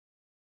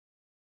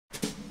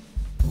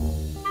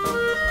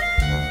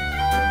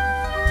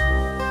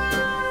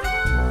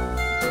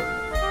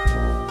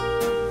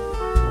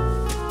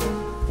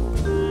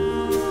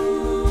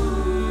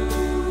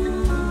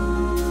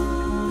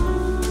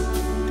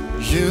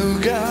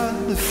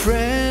a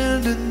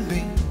friend in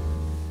me.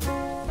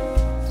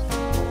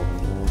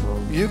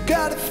 You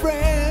got a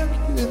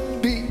friend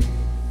in me.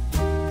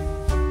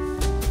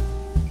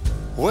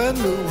 When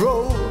the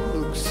road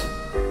looks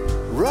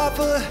rough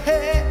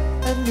ahead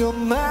and you're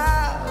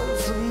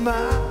miles and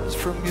miles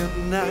from your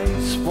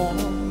nice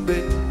warm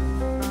bed,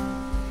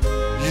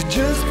 you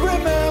just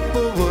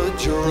remember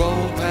what your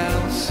old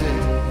pal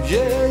said.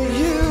 Yeah,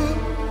 you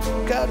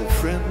got a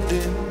friend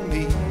in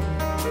me.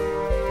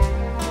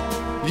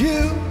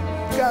 You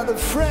got a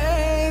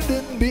friend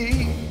in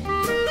me.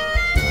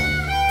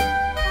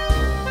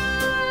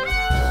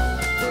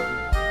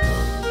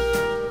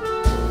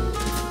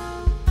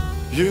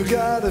 You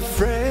got a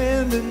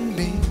friend in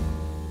me.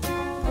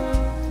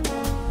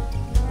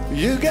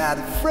 You got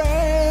a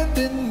friend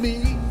in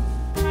me.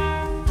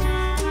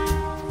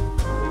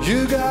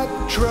 You got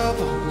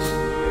troubles,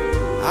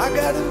 I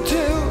got them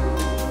too.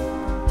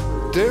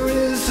 There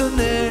isn't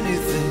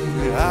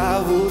anything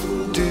I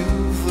wouldn't do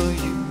for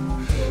you.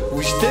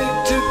 We stick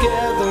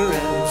together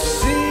and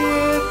see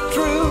it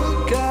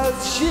through,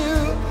 'cause you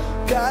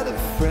got a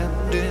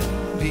friend in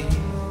me.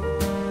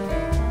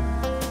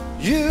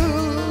 You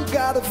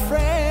got a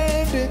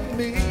friend in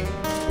me.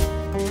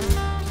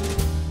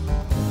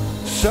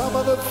 Some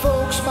of the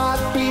folks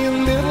might be a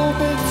little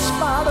bit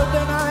smarter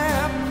than I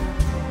am,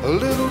 a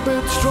little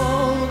bit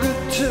stronger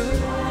too,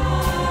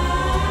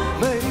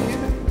 maybe,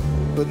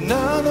 but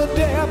none of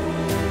them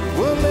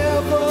will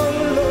ever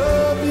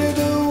love you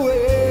the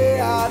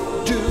way I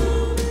do.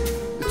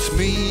 It's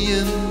me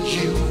and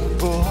you,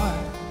 boy,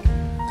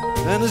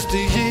 and as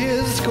the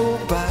years go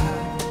by,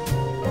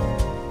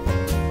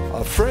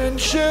 our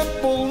friendship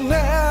will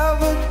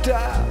never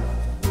die.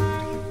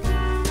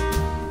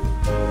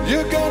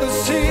 You're gonna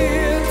see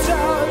it's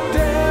our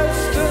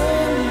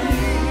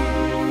destiny.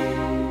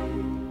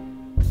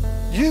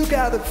 You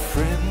got a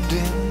friend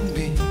in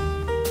me.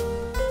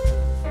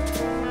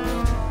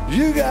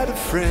 You got a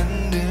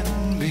friend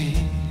in me.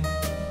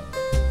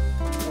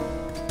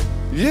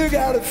 You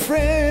got a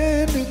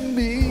friend in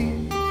me.